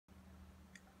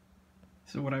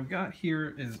So what I've got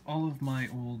here is all of my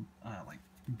old like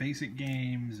basic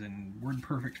games and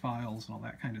WordPerfect files and all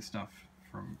that kind of stuff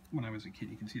from when I was a kid.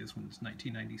 You can see this one's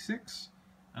 1996,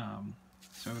 so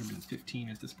I would have been 15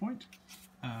 at this point.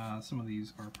 Some of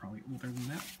these are probably older than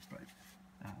that, but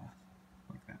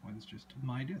like that one's just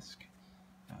my disk.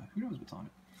 Who knows what's on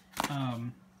it?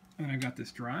 And then I've got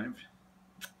this drive,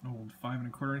 an old 5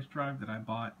 1/4 inch drive that I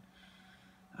bought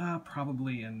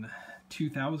probably in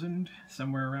 2000,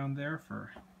 somewhere around there,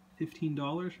 for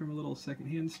 $15 from a little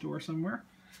secondhand store somewhere.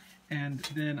 And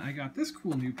then I got this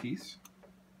cool new piece.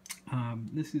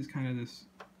 This is kind of this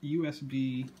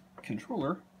USB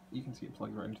controller. You can see it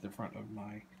plugged right into the front of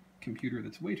my computer.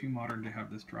 That's way too modern to have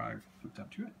this drive hooked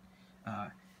up to it.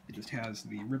 It just has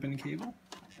the ribbon cable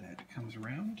that comes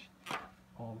around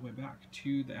all the way back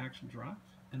to the actual drive.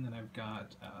 And then I've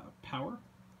got power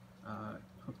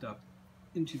hooked up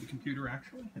into the computer,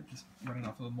 actually. It's just running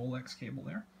off of a Molex cable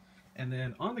there. And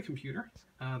then on the computer,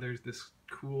 there's this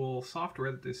cool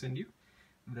software that they send you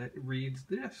that reads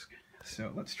the disk.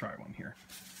 So let's try one here.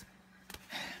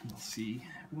 We'll see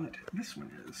what this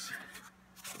one is.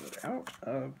 Pull it out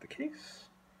of the case.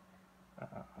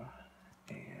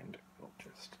 And we'll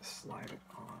just slide it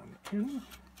on in.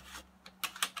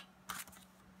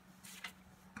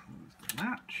 Close the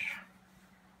latch.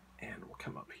 And we'll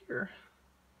come up here.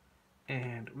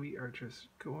 And we are just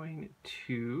going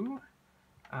to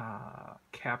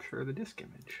capture the disk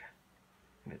image.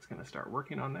 And it's going to start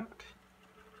working on that.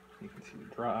 You can see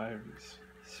the drive is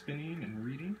spinning and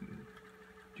reading and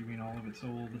doing all of its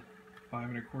old 5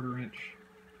 1/4 inch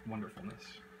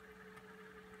wonderfulness.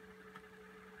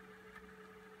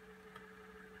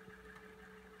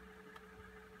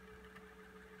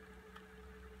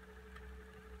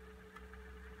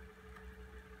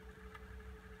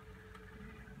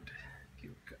 And if you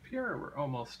look up here, we're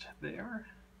almost there.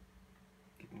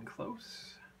 Getting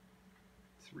close.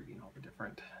 It's reading all the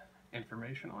different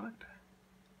information on it.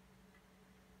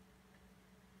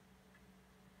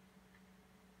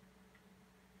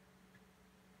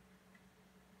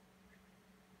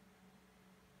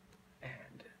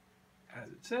 And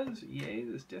as it says, yay,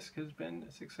 this disk has been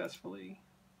successfully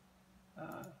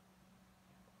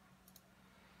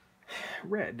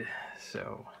read.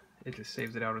 So it just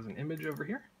saves it out as an image over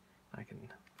here. I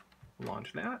can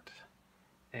launch that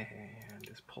and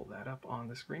just pull that up on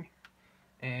the screen.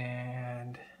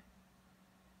 And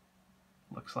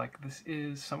looks like this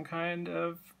is some kind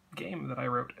of game that I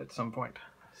wrote at some point.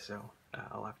 So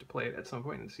I'll have to play it at some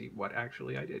point and see what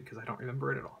actually I did, because I don't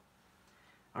remember it at all.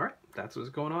 Alright, that's what's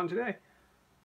going on today.